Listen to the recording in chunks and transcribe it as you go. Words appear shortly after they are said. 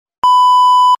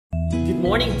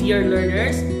morning, dear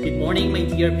learners. Good morning, my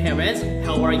dear parents.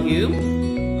 How are you?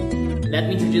 Let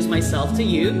me introduce myself to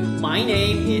you. My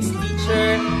name is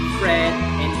Teacher Fred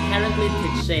and currently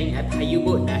teaching at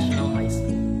Hayubo National High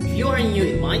School. If you are new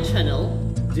in my channel,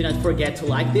 do not forget to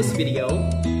like this video,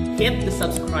 hit the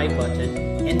subscribe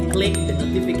button, and click the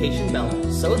notification bell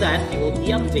so that you will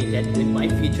be updated with my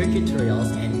future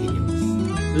tutorials and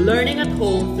videos. Learning at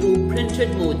home through printed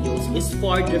modules is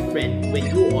far different when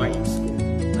you are in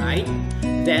school, right?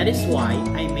 That is why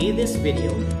I made this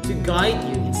video to guide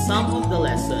you in some of the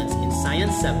lessons in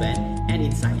Science 7 and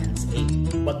in Science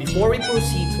 8. But before we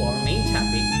proceed to our main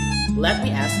topic, let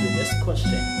me ask you this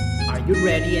question. Are you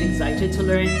ready and excited to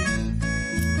learn?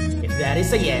 If that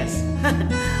is a yes,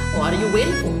 what are you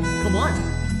waiting for? Come on,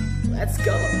 let's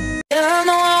go.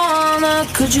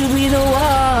 Could you be the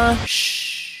one?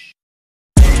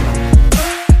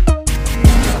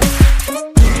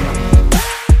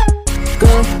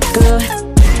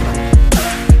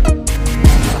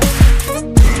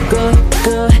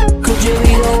 Good. Could you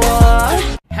be the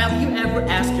one? Have you ever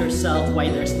asked yourself why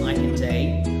there's night and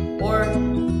day? Or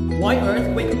why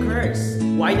earthquake occurs?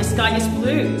 Why the sky is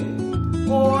blue?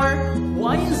 Or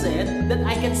why is it that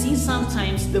I can see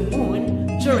sometimes the moon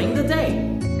during the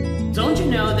day? Don't you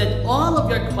know that all of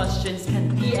your questions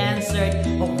can be answered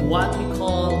of what we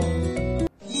call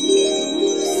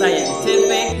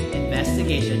scientific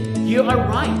investigation? You are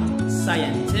right,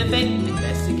 scientific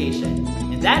investigation.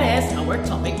 And that is our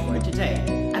topic for today.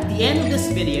 At the end of this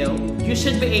video, you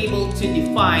should be able to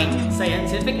define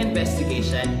scientific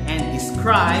investigation and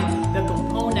describe the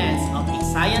components of a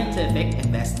scientific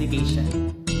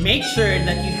investigation. Make sure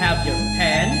that you have your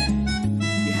pen,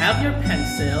 you have your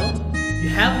pencil, you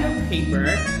have your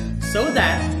paper, so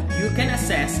that you can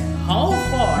assess how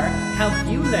far have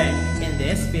you learned in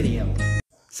this video.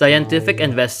 Scientific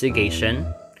investigation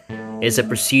is a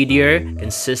procedure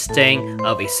consisting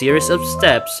of a series of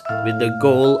steps with the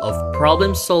goal of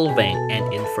problem solving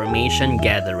and information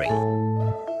gathering.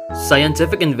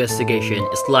 Scientific investigation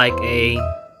is like a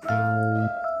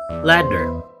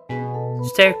ladder,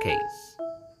 staircase,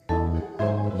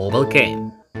 mobile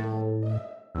game.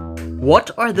 What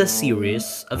are the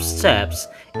series of steps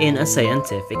in a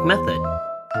scientific method?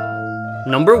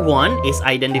 Number 1 is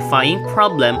identifying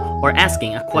problem or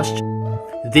asking a question.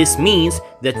 This means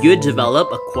that you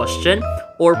develop a question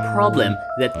or problem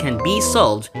that can be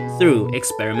solved through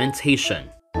experimentation.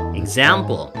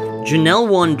 Example, Janelle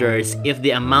wonders if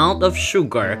the amount of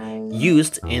sugar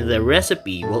used in the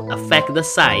recipe will affect the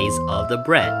size of the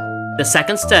bread. The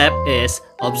second step is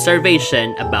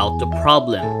observation about the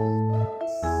problem.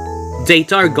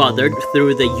 Data are gathered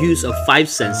through the use of 5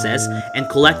 senses and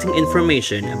collecting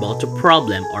information about the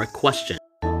problem or question.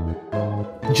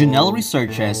 Janelle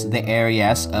researches the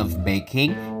areas of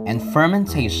baking and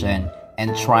fermentation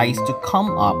and tries to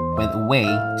come up with a way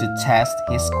to test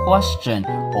his question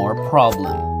or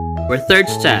problem. Our third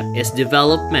step is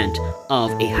development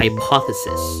of a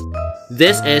hypothesis.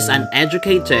 This is an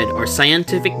educated or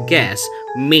scientific guess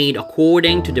made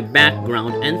according to the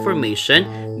background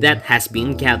information that has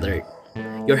been gathered.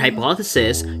 Your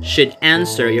hypothesis should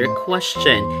answer your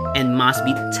question and must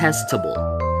be testable.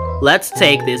 Let's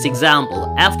take this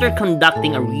example. After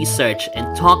conducting a research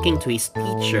and talking to his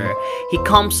teacher, he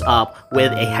comes up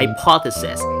with a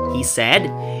hypothesis. He said,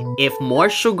 if more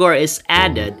sugar is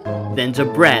added, then the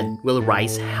bread will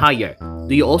rise higher.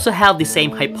 Do you also have the same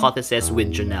hypothesis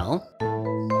with Janelle?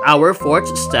 Our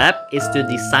fourth step is to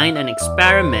design an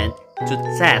experiment to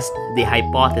test the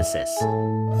hypothesis.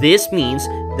 This means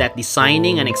that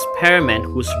designing an experiment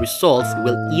whose results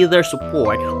will either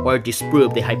support or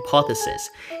disprove the hypothesis.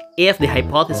 If the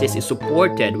hypothesis is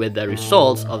supported with the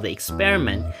results of the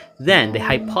experiment, then the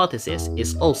hypothesis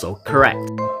is also correct.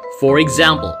 For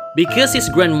example, because his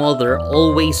grandmother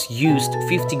always used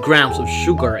 50 grams of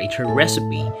sugar in her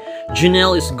recipe,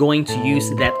 Janelle is going to use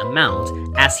that amount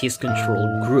as his control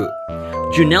group.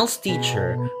 Janelle's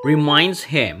teacher reminds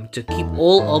him to keep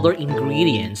all other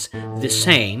ingredients the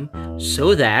same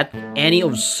so that any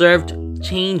observed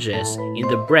changes in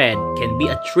the bread can be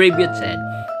attributed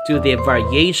to the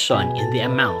variation in the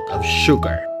amount of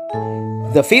sugar.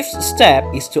 The fifth step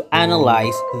is to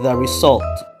analyze the result.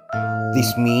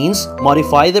 This means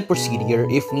modify the procedure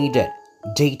if needed.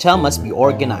 Data must be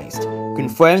organized.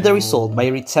 Confirm the result by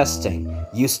retesting.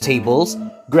 Use tables,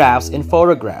 graphs, and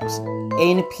photographs.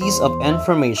 Any piece of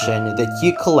information that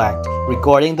you collect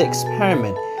regarding the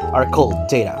experiment are called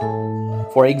data.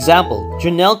 For example,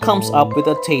 Janelle comes up with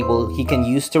a table he can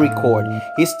use to record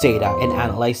his data and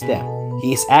analyze them.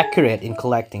 He is accurate in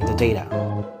collecting the data.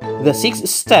 The sixth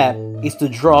step is to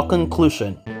draw a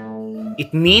conclusion.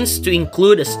 It means to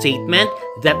include a statement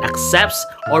that accepts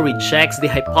or rejects the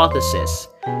hypothesis.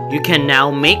 You can now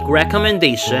make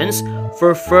recommendations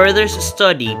for further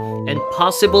study and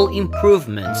possible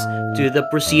improvements to the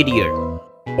procedure.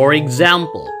 For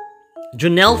example,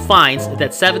 Jonelle finds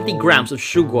that 70 grams of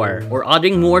sugar or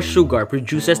adding more sugar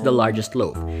produces the largest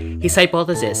loaf. His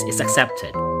hypothesis is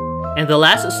accepted. And the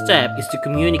last step is to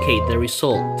communicate the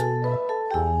result.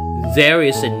 There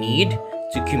is a need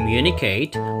to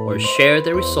communicate or share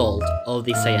the result of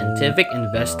the scientific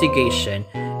investigation,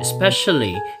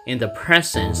 especially in the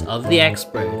presence of the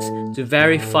experts, to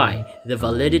verify the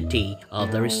validity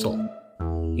of the result.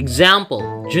 Example,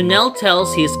 Jonelle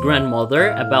tells his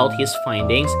grandmother about his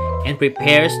findings and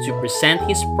prepares to present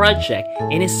his project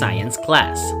in his science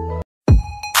class.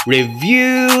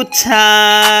 Review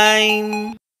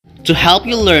time! To help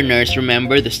you learners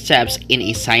remember the steps in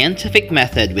a scientific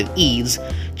method with ease,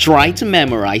 try to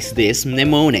memorize these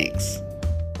mnemonics.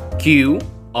 Q,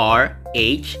 R,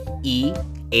 H, E,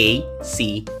 A,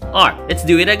 C, R. Let's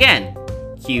do it again.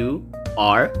 Q,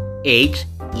 R, H,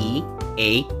 E,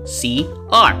 A, C,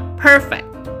 R. Perfect!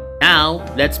 Now,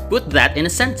 let's put that in a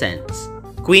sentence.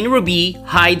 Queen Ruby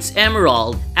hides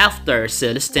emerald after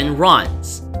Celestine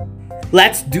runs.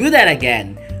 Let's do that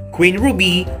again. Queen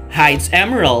Ruby hides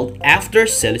emerald after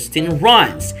Celestine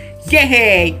runs.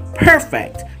 Yay!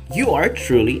 Perfect! You are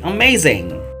truly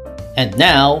amazing. And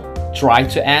now, try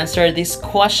to answer these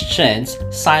questions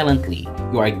silently.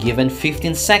 You are given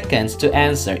 15 seconds to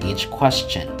answer each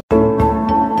question.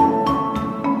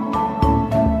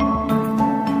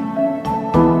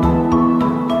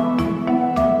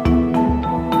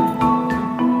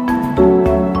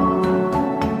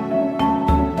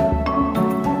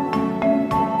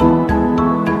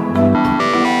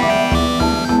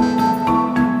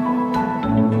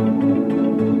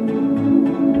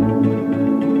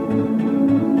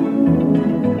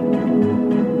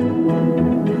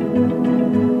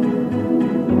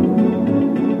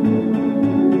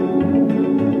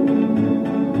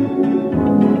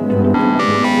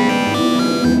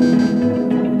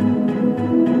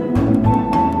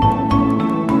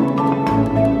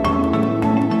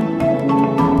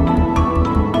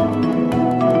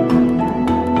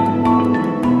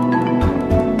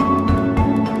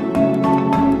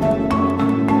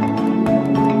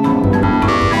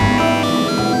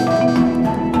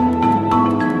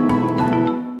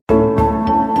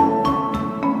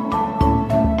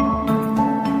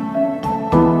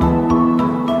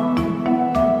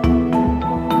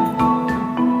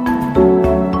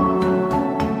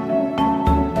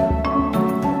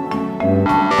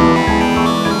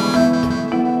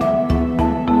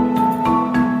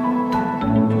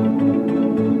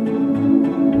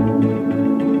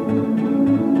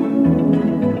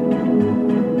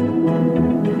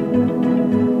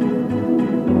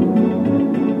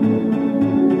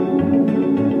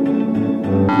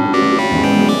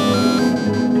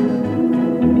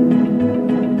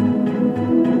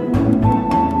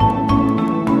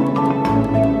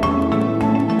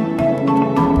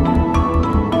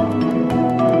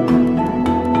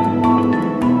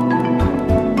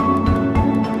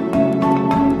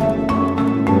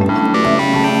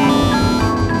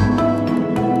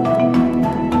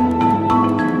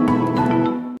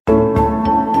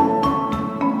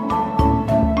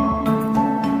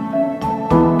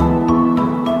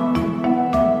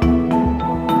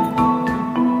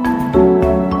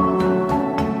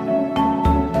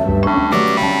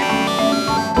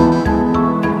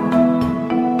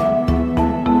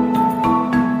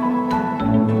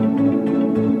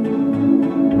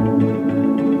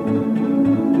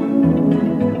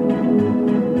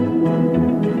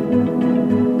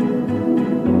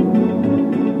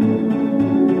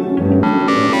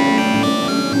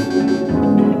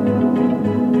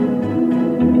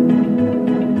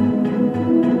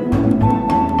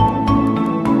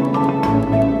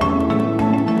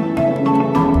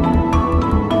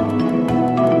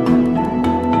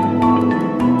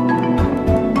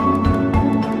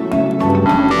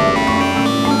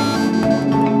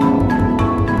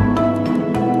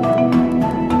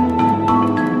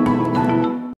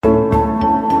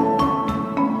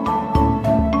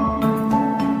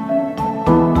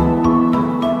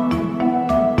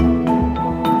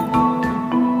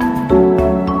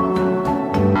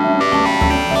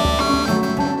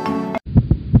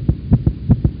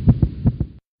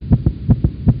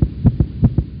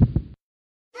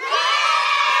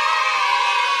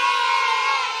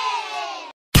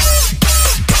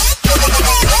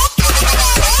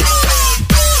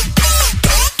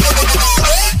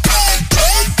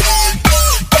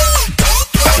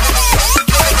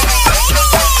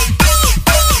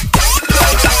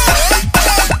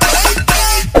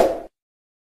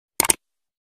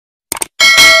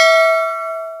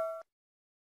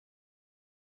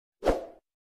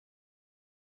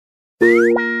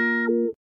 one.